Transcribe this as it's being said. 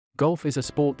Golf is a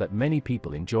sport that many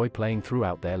people enjoy playing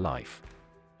throughout their life.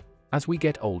 As we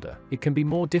get older, it can be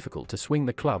more difficult to swing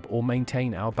the club or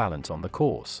maintain our balance on the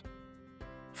course.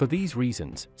 For these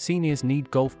reasons, seniors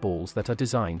need golf balls that are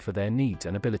designed for their needs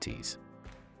and abilities.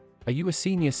 Are you a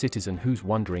senior citizen who's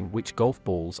wondering which golf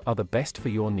balls are the best for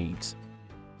your needs?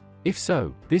 If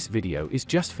so, this video is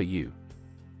just for you.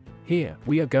 Here,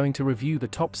 we are going to review the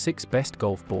top 6 best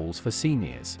golf balls for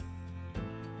seniors.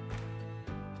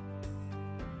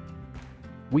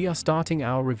 We are starting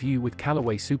our review with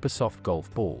Callaway Supersoft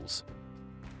golf balls.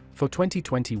 For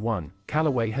 2021,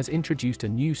 Callaway has introduced a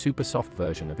new Supersoft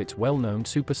version of its well-known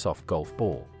Supersoft golf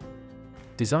ball.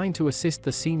 Designed to assist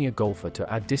the senior golfer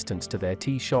to add distance to their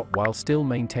tee shot while still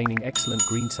maintaining excellent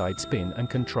greenside spin and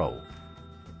control.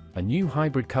 A new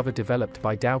hybrid cover developed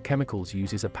by Dow Chemicals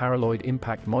uses a paraloid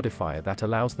impact modifier that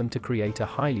allows them to create a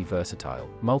highly versatile,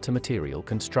 multi-material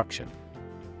construction.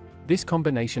 This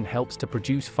combination helps to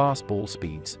produce fast ball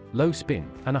speeds, low spin,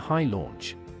 and a high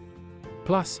launch.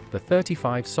 Plus, the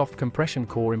 35 soft compression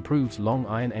core improves long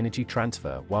iron energy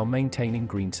transfer while maintaining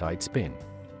greenside spin.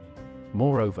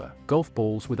 Moreover, golf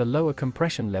balls with a lower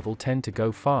compression level tend to go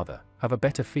farther, have a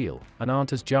better feel, and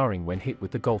aren't as jarring when hit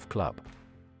with the golf club.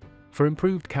 For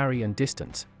improved carry and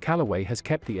distance, Callaway has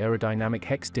kept the aerodynamic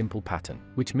hex dimple pattern,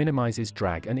 which minimizes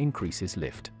drag and increases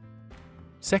lift.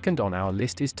 Second on our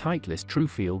list is Titleist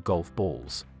TruFeel golf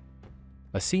balls.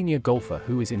 A senior golfer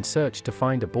who is in search to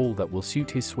find a ball that will suit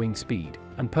his swing speed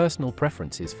and personal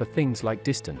preferences for things like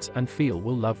distance and feel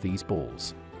will love these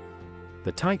balls.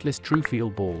 The Titleist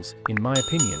TruFeel balls, in my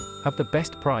opinion, have the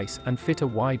best price and fit a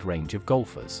wide range of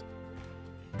golfers.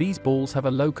 These balls have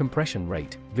a low compression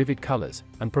rate, vivid colors,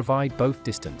 and provide both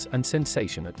distance and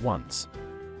sensation at once.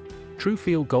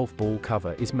 TruFeel golf ball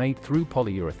cover is made through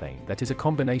polyurethane that is a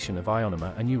combination of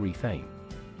ionomer and urethane.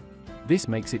 This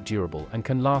makes it durable and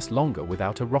can last longer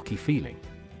without a rocky feeling.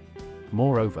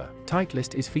 Moreover,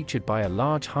 Titleist is featured by a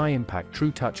large high-impact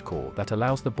TruTouch core that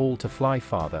allows the ball to fly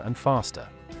farther and faster.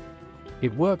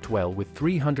 It worked well with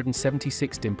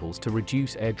 376 dimples to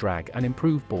reduce air drag and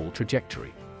improve ball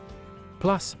trajectory.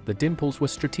 Plus, the dimples were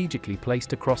strategically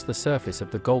placed across the surface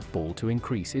of the golf ball to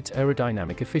increase its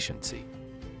aerodynamic efficiency.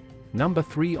 Number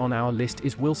 3 on our list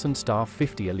is Wilson Star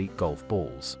 50 Elite golf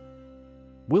balls.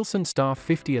 Wilson Star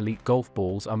 50 Elite golf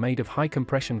balls are made of high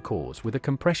compression cores with a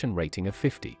compression rating of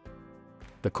 50.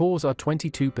 The cores are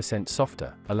 22%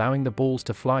 softer, allowing the balls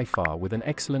to fly far with an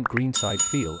excellent greenside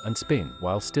feel and spin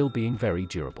while still being very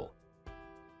durable.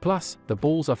 Plus, the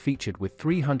balls are featured with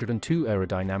 302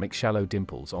 aerodynamic shallow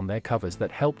dimples on their covers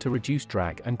that help to reduce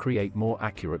drag and create more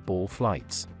accurate ball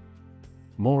flights.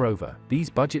 Moreover, these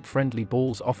budget-friendly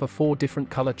balls offer 4 different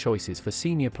color choices for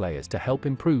senior players to help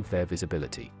improve their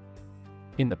visibility.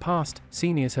 In the past,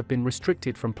 seniors have been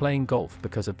restricted from playing golf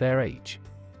because of their age.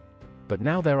 But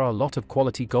now there are a lot of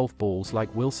quality golf balls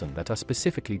like Wilson that are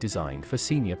specifically designed for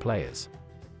senior players.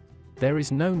 There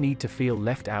is no need to feel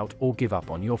left out or give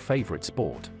up on your favorite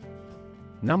sport.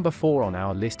 Number 4 on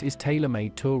our list is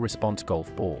TaylorMade Tour Response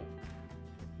golf ball.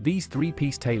 These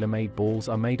 3-piece TaylorMade balls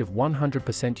are made of 100%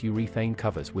 urethane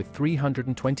covers with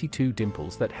 322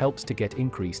 dimples that helps to get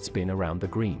increased spin around the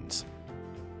greens.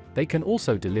 They can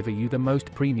also deliver you the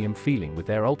most premium feeling with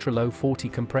their ultra-low 40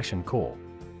 compression core.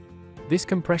 This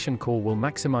compression core will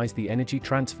maximize the energy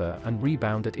transfer and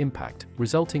rebound at impact,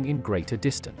 resulting in greater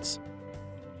distance.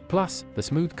 Plus, the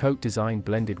smooth coat design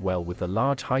blended well with the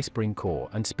large high-spring core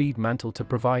and speed mantle to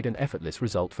provide an effortless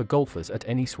result for golfers at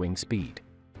any swing speed.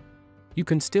 You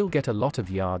can still get a lot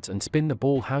of yards and spin the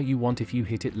ball how you want if you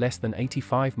hit it less than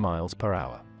 85 miles per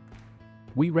hour.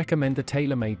 We recommend the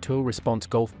TaylorMade Tour Response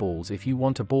golf balls if you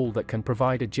want a ball that can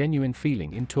provide a genuine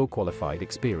feeling in tour-qualified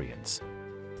experience.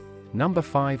 Number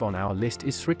 5 on our list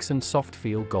is Srixon Soft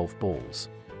Feel golf balls.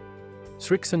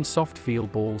 Srixon Soft Feel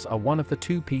balls are one of the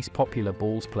 2-piece popular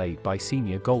balls played by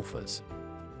senior golfers.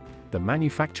 The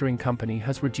manufacturing company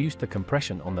has reduced the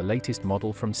compression on the latest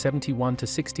model from 71 to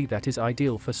 60 that is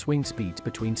ideal for swing speeds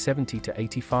between 70 to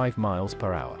 85 miles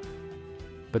per hour.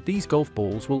 But these golf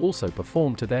balls will also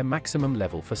perform to their maximum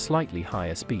level for slightly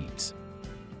higher speeds.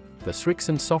 The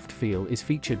Srixon Soft Feel is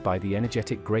featured by the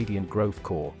energetic gradient growth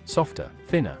core, softer,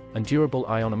 thinner, and durable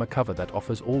ionomer cover that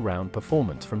offers all-round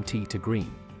performance from tee to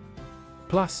green.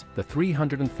 Plus, the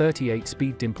 338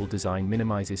 speed dimple design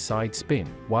minimizes side spin,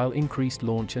 while increased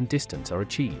launch and distance are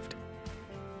achieved.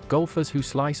 Golfers who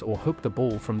slice or hook the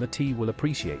ball from the tee will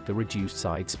appreciate the reduced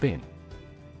side spin.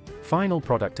 Final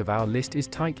product of our list is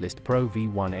Titleist Pro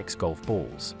V1X golf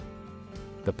balls.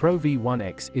 The Pro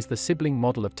V1X is the sibling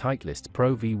model of Titleist's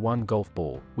Pro V1 golf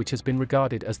ball, which has been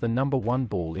regarded as the #1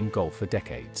 ball in golf for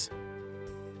decades.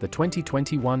 The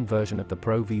 2021 version of the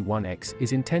Pro V1X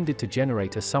is intended to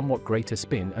generate a somewhat greater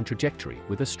spin and trajectory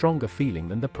with a stronger feeling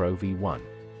than the Pro V1.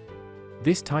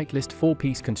 This Titleist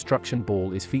 4-piece construction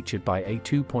ball is featured by a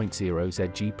 2.0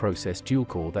 ZG process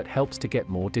dual-core that helps to get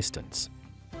more distance.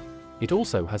 It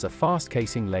also has a fast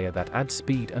casing layer that adds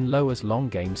speed and lowers long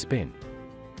game spin.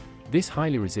 This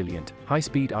highly resilient,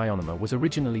 high-speed ionomer was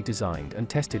originally designed and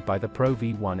tested by the Pro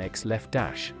V1X left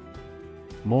dash.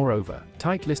 Moreover,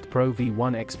 Titleist Pro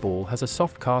V1X ball has a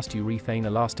soft cast urethane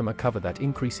elastomer cover that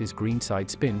increases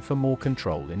greenside spin for more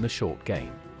control in the short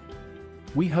game.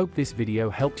 We hope this video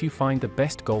helped you find the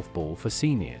best golf ball for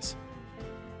seniors.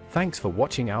 Thanks for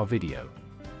watching our video.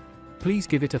 Please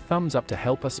give it a thumbs up to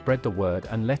help us spread the word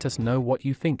and let us know what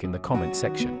you think in the comment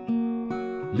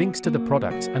section. Links to the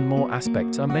products and more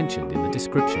aspects are mentioned in the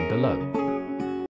description below.